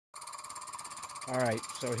Alright,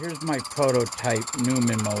 so here's my prototype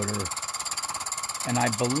Newman motor, and I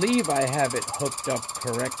believe I have it hooked up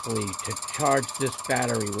correctly to charge this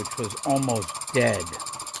battery, which was almost dead.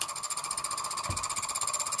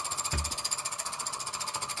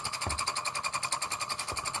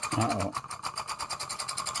 Uh-oh.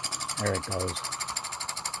 There it goes.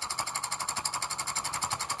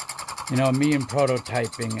 You know, me and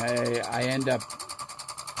prototyping, I end up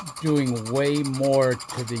doing way more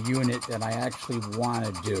to the unit than I actually want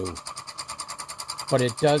to do. But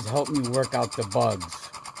it does help me work out the bugs.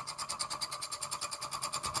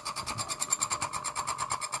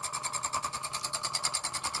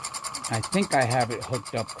 I think I have it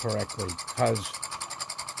hooked up correctly because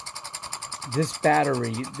this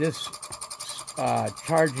battery, this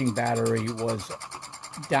charging battery was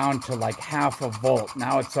down to like half a volt.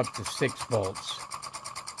 Now it's up to 6 volts.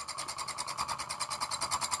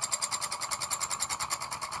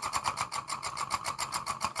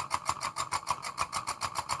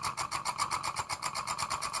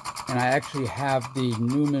 And I actually have the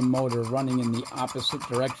Newman motor running in the opposite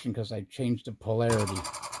direction because I changed the polarity.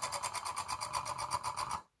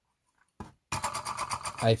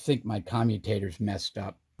 I think my commutator's messed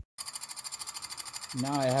up.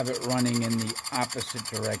 Now I have it running in the opposite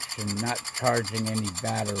direction, not charging any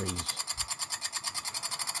batteries.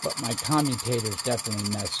 But my commutator's definitely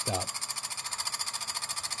messed up.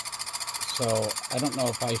 So I don't know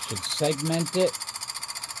if I should segment it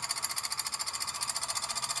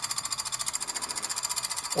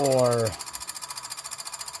or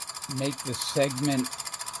make the segment.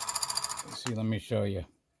 Let's see, let me show you.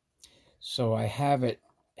 So I have it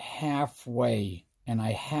halfway, and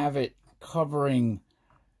I have it covering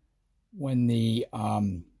when the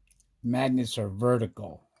magnets are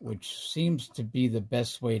vertical, which seems to be the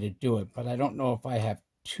best way to do it, but I don't know if I have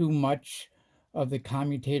too much of the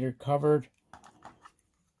commutator covered.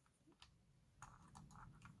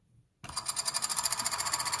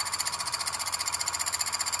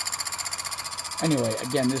 Anyway,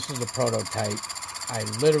 again, this is a prototype. I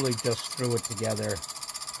literally just threw it together.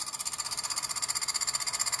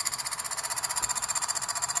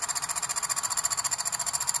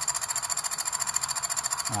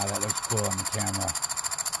 Ah, that looks cool on the camera.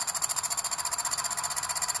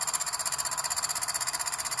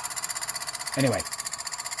 Anyway,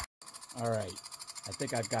 all right. I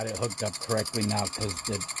think I've got it hooked up correctly now because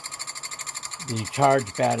the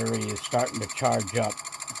charge battery is starting to charge up.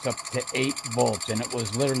 It's up to 8 volts, and it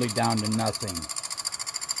was literally down to nothing.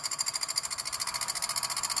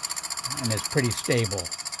 And it's pretty stable.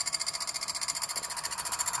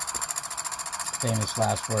 Famous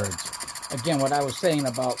last words. Again, what I was saying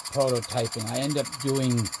about prototyping, I end up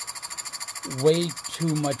doing way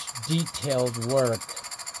too much detailed work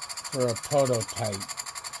for a prototype.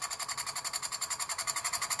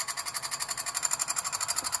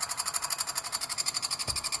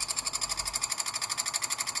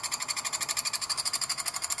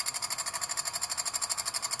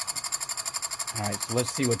 Alright, so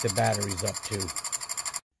let's see what the battery's up to.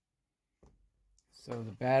 So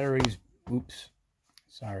the battery's, oops,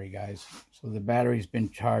 sorry guys. So the battery's been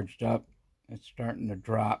charged up. It's starting to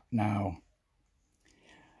drop now.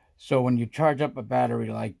 So when you charge up a battery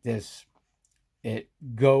like this, it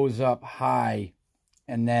goes up high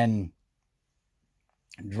and then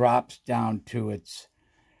drops down to its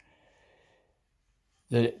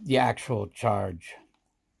the actual charge.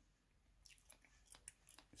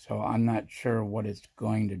 So I'm not sure what it's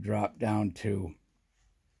going to drop down to.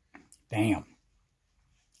 Damn.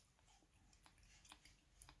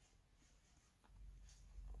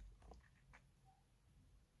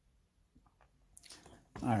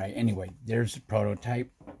 All right, anyway, there's the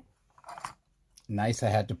prototype. Nice, I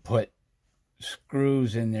had to put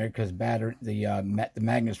screws in there because the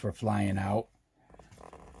magnets were flying out.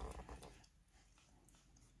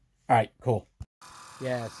 All right, cool.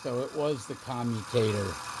 Yeah, so it was the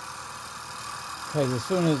commutator. Because as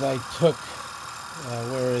soon as I took,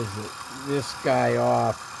 where is it? This guy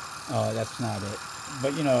off. Oh, that's not it.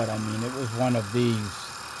 But you know what I mean. It was one of these.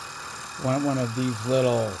 One of these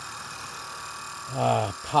little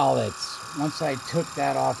collets. Once I took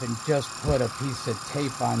that off and just put a piece of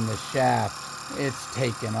tape on the shaft, it's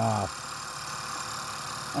taken off.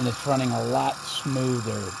 And it's running a lot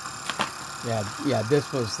smoother. Yeah,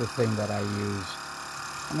 this was the thing that I used.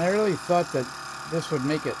 And I really thought that this would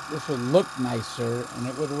look nicer and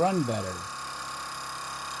it would run better.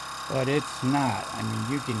 But it's not. I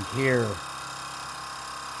mean, you can hear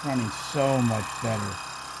it's running so much better.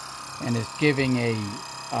 And it's giving a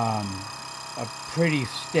pretty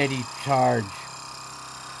steady charge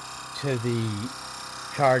to the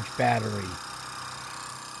charge battery.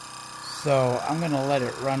 So I'm going to let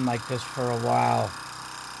it run like this for a while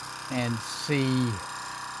and see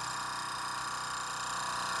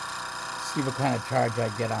what kind of charge I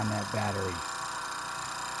get on that battery.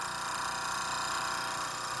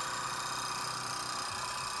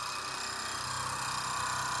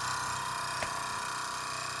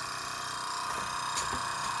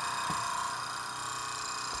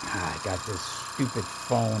 I got this stupid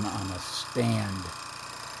phone on a stand.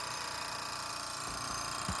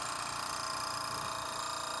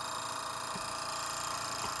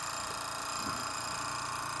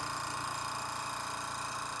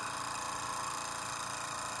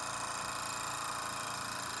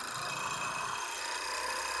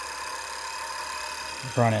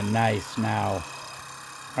 It's running nice now.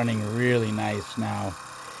 Running really nice now.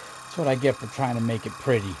 That's what I get for trying to make it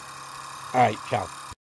pretty. Alright, ciao.